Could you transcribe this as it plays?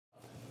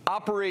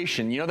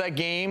Operation, you know that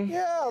game?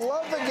 Yeah, I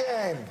love the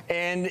game.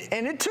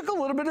 And it took a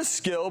little bit of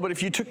skill, but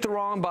if you took the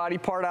wrong body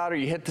part out or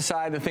you hit the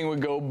side, the thing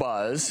would go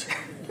buzz.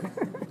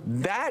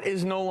 That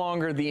is no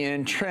longer the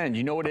in trend.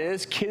 You know what it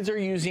is? Kids are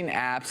using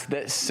apps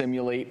that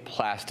simulate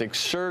plastic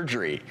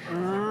surgery.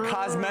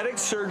 Cosmetic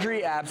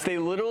surgery apps, they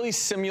literally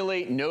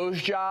simulate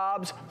nose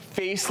jobs,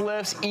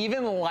 facelifts,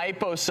 even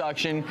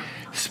liposuction,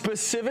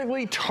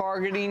 specifically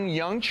targeting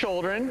young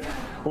children.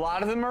 A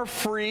lot of them are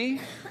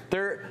free.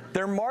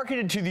 They're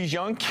marketed to these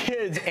young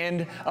kids,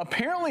 and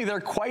apparently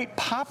they're quite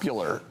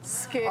popular.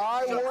 Scary.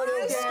 I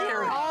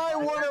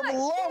would have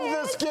loved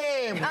this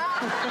game.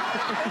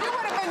 You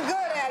would have been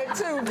good at it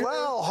too. Drew.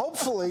 Well,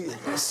 hopefully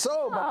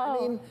so, but I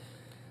mean,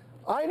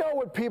 I know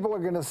what people are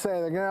going to say.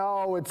 They're going to,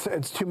 oh,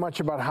 it's too much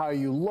about how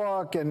you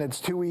look, and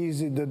it's too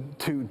easy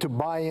to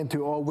buy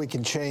into, oh, we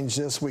can change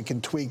this, we can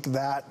tweak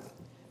that.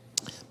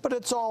 But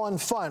it's all in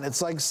fun.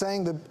 It's like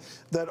saying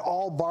that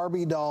all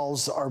Barbie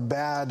dolls are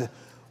bad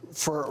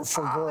for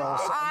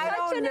girls.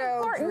 Such an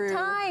important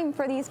time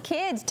for these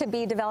kids to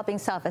be developing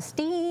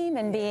self-esteem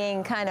and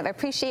being kind of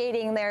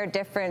appreciating their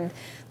different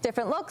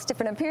looks,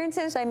 different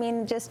appearances. I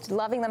mean, just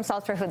loving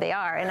themselves for who they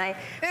are. And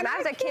when I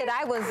was a kid,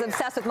 I was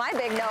obsessed with my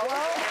big nose.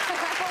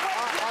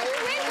 I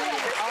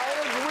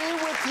agree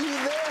with you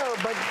there,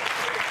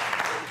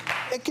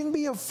 but it can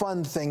be a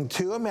fun thing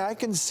too. I mean, I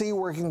can see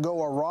where it can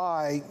go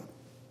awry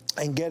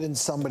and get in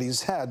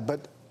somebody's head,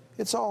 but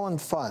it's all in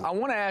fun. I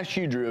want to ask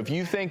you, Drew, if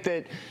you think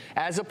that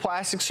as a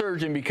plastic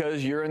surgeon,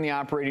 because you're in the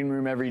operating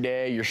room every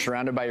day, you're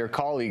surrounded by your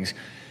colleagues,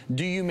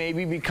 do you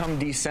maybe become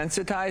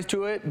desensitized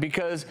to it?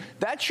 Because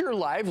that's your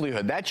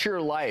livelihood, that's your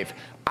life.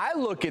 I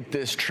look at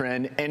this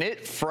trend and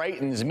it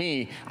frightens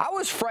me. I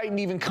was frightened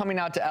even coming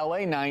out to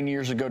LA 9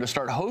 years ago to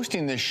start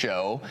hosting this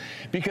show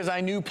because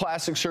I knew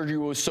plastic surgery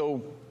was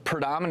so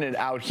predominant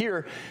out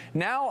here.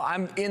 Now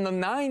I'm in the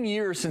 9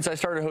 years since I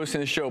started hosting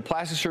the show,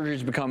 plastic surgery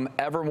has become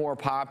ever more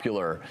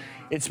popular.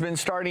 It's been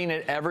starting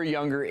at ever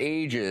younger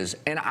ages.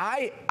 And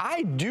I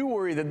do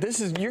worry that this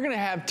is, you're gonna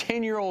have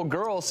 10-year-old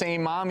girls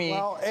saying, Mommy,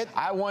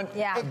 I want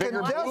bigger boobs. It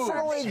can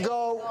definitely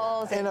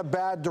go in a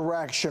bad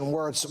direction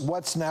where it's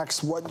what's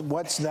next,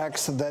 what's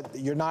next, that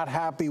you're not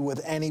happy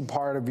with any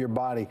part of your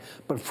body.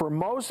 But for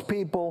most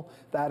people,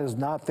 that is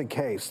not the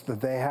case, that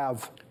they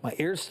have, my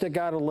ears stick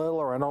out a little,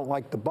 or I don't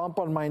like the bump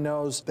on my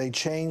nose. They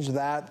change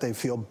that, they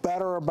feel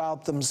better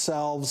about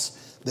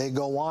themselves, they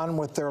go on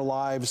with their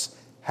lives,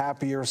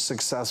 happier,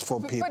 successful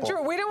people. But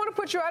Drew, we don't want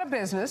to put you out of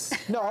business.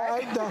 No,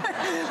 I don't.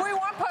 We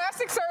want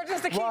plastic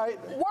surgeons to keep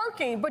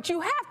working, but you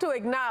have to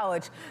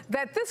acknowledge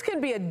that this can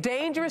be a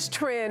dangerous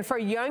trend for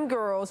young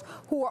girls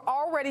who are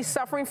already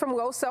suffering from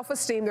low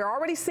self-esteem. They're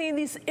already seeing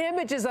these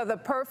images of the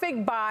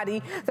perfect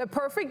body, the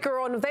perfect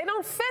girl, and if they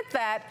don't fit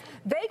that,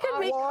 they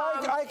can become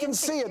I can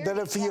see it, that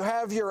if you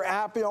have your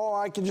app, oh,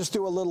 I can just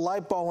do a little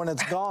lipo and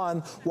it's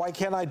gone, why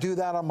can't I do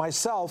that on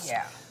myself?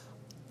 Yeah.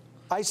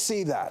 I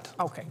see that.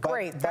 Okay,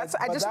 great.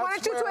 I just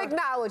wanted you to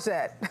acknowledge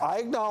that. I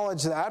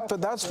acknowledge that, but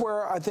that's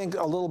where I think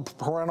a little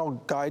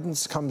parental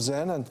guidance comes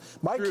in. And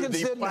my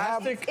kids didn't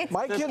have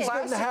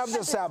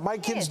this app. My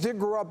kids did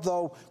grow up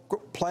though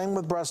playing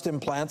with breast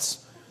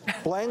implants,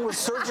 playing with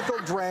surgical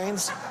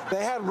drains.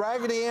 They had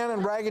Raggedy Ann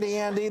and Raggedy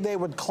Andy. They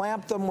would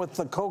clamp them with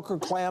the Coker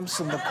clamps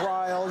and the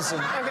Cryles.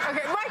 And,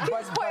 okay, my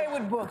kids play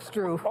with books,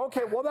 Drew.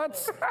 Okay, well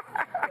that's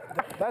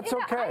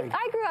okay.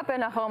 I grew up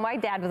in a home. My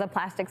dad was a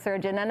plastic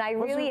surgeon, and I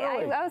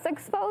was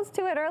exposed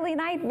to it early,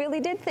 and I really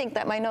did think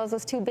that my nose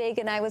was too big,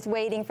 and I was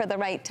waiting for the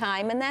right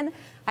time, and then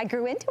I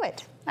grew into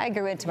it. I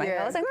grew into my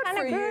nose and kind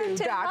of grew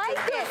to like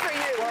it.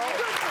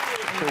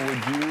 So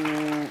would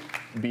you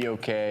be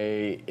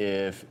okay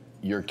if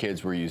your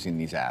kids were using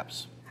these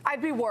apps?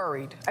 I'd be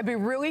worried. I'd be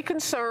really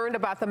concerned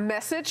about the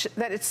message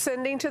that it's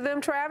sending to them,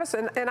 Travis,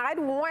 and I'd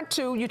want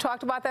to, you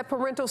talked about that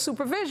parental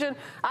supervision,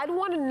 I'd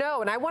want to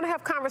know, and I want to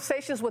have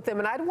conversations with them,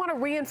 and I'd want to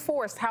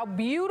reinforce how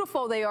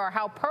beautiful they are,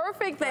 how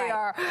perfect they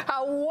are,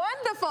 how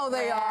wonderful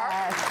they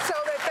are, so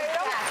that they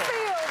don't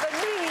feel the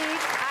need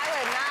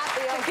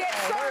to get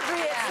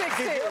surgery at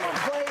 16.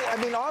 I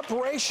mean,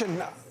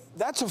 Operation,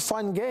 that's a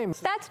fun game.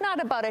 That's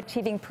not about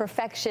achieving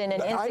perfection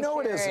and insecurity. I know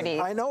it isn't.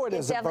 I know it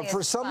isn't. But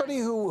for somebody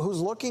who's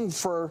looking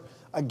for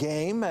a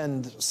game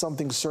and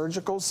something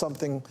surgical,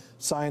 something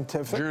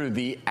scientific. Drew,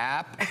 the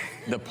app,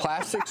 the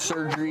plastic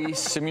surgery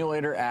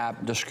simulator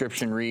app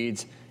description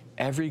reads,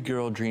 every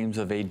girl dreams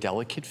of a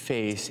delicate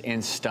face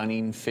and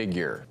stunning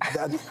figure.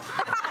 Okay, we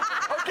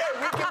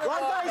can.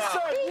 Like I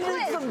said, you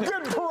need some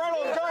good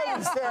parental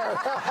guidance there.